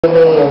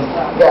Amen.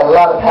 We got a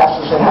lot of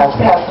pastors in the house.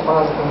 Pastor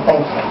Monica,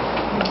 thank you.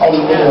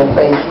 Amen.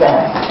 Praise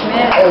God.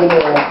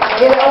 Amen.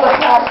 Any other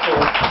pastors?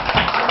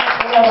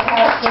 Any other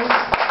pastors?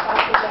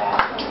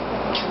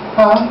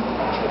 Huh?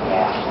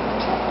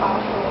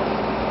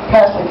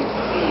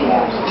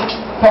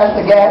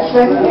 Pastor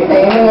Gaston.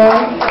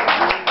 Amen.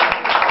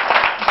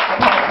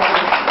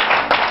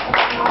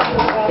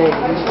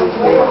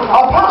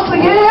 Apostle,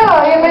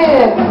 yeah,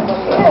 amen.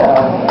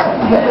 Yeah.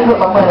 Let me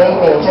put my money,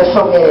 amen. Just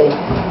so many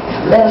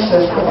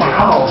ministers in the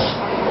house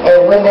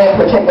and women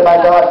protected by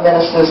God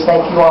ministers.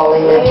 Thank you all,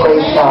 amen.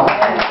 Praise God.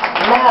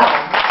 Now,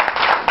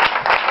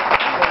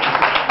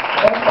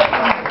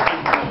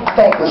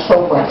 thank you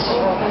so much.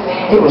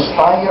 It was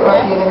fire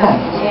up here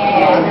tonight.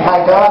 My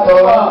God,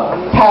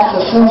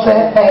 Pastor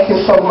Susan, thank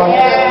you so much.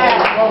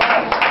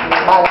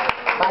 My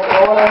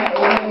daughter,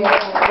 amen.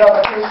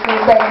 Brother Christian,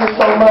 thank you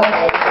so much.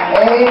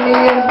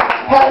 Amen.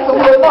 Pastor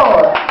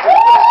Lenore.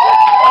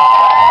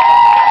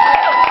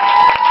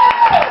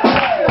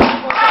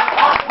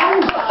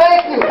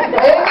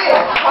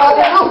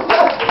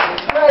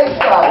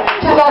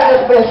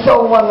 Been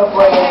so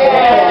wonderful,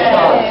 amen.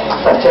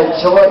 Such a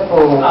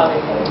joyful,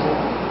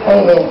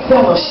 amen,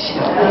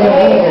 fellowship,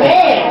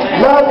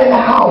 amen. Love in the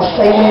house,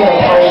 amen.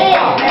 Praise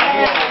God.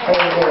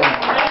 Amen.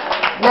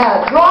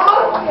 Now,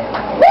 drummer.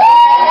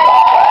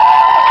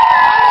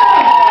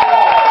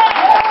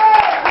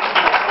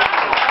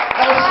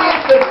 And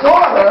she's the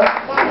daughter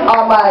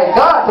of my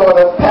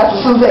goddaughter, Pastor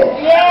Suzette.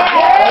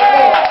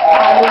 Amen.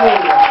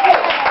 Hallelujah.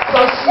 So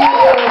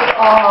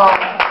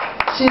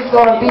she's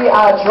going to be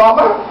our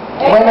drummer.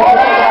 Women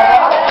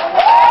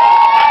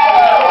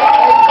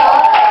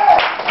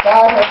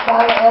God has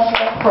finally answered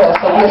the prayer,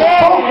 so we're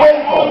so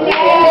grateful.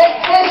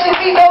 There should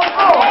be no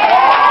room.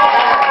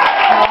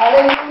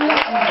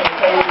 Hallelujah.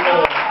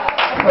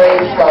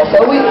 Praise God.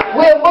 So we're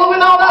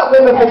moving on up,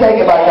 women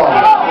protected by God.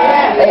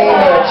 Amen.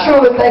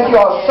 Truly, thank you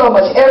all so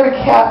much. Every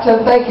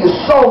captain, thank you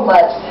so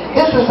much.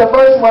 This is the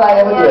first one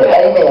I ever did.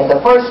 Amen. The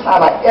first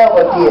time I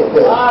ever did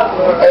this.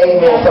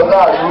 Amen. So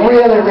God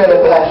really, really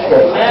blessed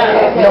it.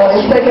 You know,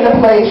 it's taking the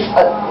place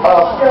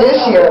this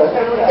year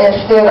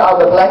instead of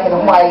the black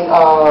and white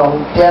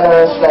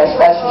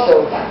dinner/fashion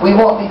show. We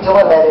won't be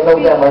doing that in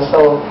November.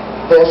 So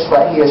this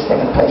right here is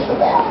taking the place of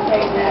that.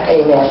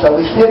 Amen. So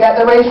we still got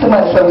to raise some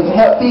money so we can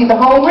help feed the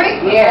hungry.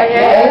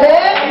 Amen.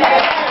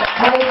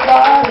 Praise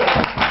God.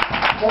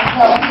 Just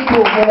help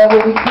people whenever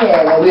we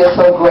can, and we are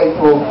so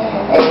grateful,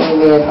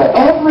 amen, for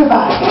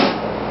everybody.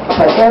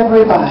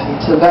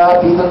 To God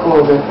be the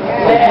glory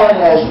for what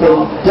has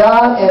been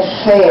done and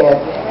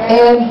said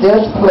in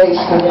this place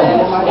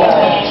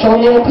tonight. So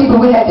many people,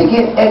 we had to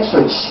get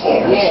extra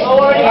chairs.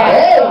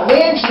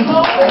 Amen,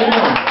 Jesus.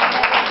 Amen.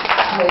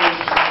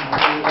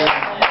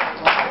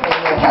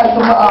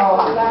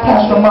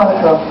 Pastor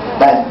Monica,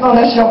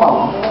 that's your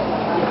mom.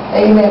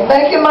 Amen.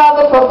 Thank you,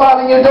 Mother, for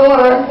following your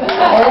daughter.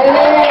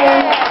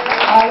 Amen.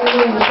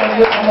 Hallelujah. So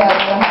good to have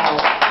you in the house.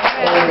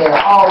 Amen.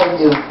 All of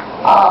you.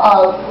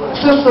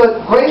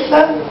 Sister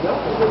Grayson,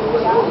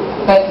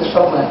 thank you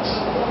so much.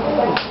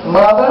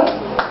 Mother,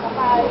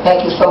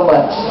 thank you so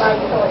much.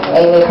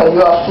 Amen. Because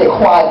you all sit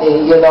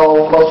quietly, you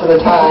know, most of the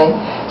time.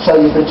 So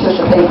you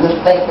participate in this.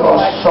 Thank you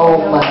all so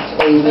much.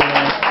 Amen.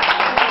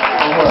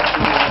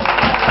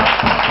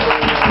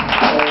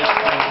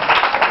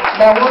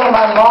 Now, one of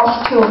my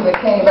lost children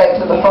came back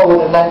to the fold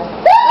tonight.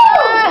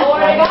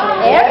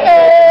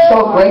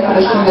 So grateful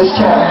to see this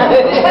child.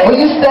 Will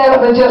you stand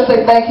up and just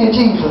say, thank you,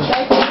 Jesus?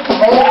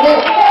 Amen.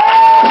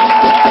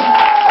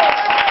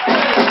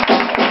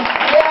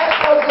 Yeah,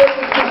 so good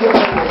to see you.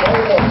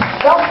 Amen.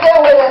 Don't stay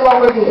away that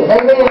long again.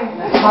 Amen.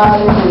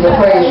 Hallelujah.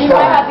 Praise God. You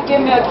might have to give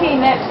me a key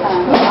next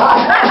time.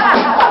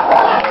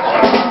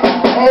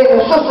 Hey,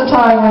 Sister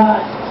Tanya,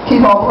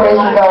 keep on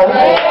praising God.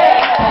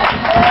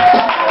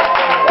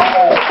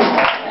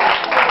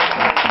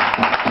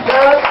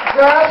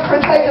 Girls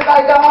protected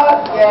by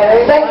God.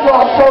 Thank you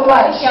all so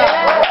much. You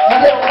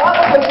did a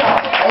wonderful job.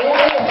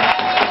 Amen.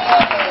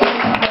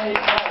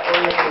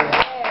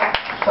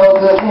 So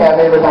good to have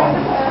everybody.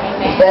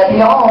 Is that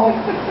be all?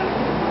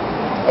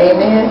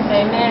 Amen.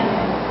 Amen.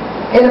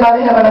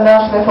 Anybody have an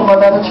announcement from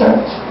another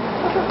church?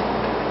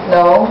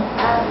 No?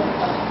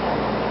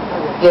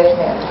 Yes,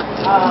 ma'am.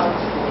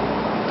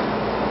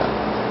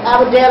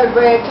 Our Daily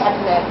Bread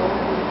Tabernacle,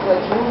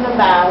 which we will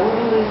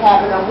be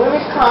having a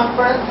women's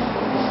conference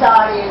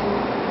starting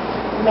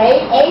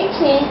May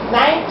 18th,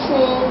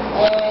 19th,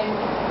 and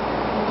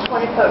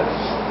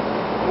 21st.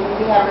 We will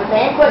be having a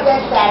banquet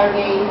that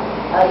Saturday,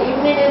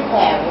 evening in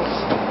Paris.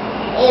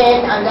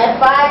 And on that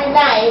Friday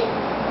night,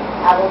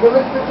 our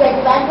women's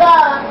protected by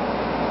God.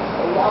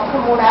 So y'all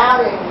come on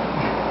out and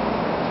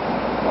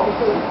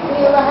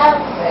feel the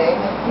house.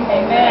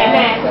 Amen.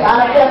 Amen.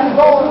 I'll tell you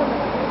go.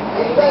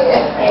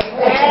 Amen.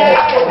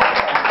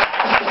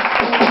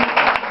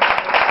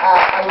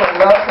 I would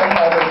love to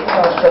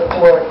have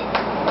support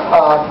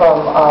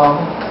from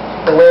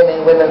the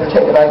women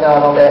protected by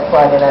God on that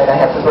Friday night. I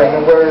have to bring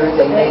the words,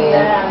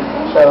 amen.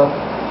 So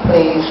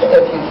please,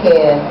 if you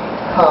can,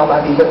 come.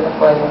 I'll be looking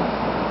for you.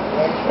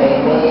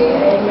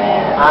 Amen.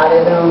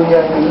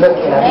 Hallelujah. Be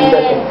looking. I be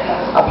looking.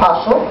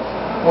 Apostle,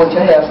 would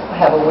you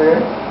have a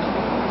word?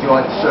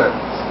 Join the service.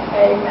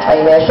 Amen.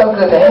 Amen. So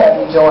good to have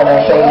you join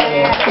us.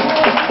 Amen.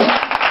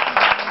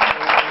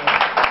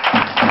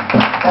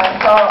 I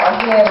saw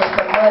again with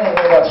some money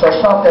with us, so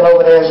something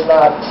over there is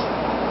not,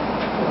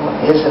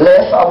 is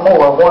less or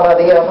more, one or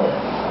the other.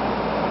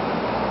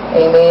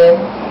 Amen.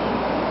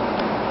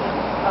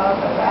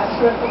 The last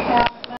triple count.